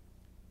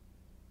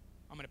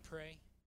 I'm going to pray.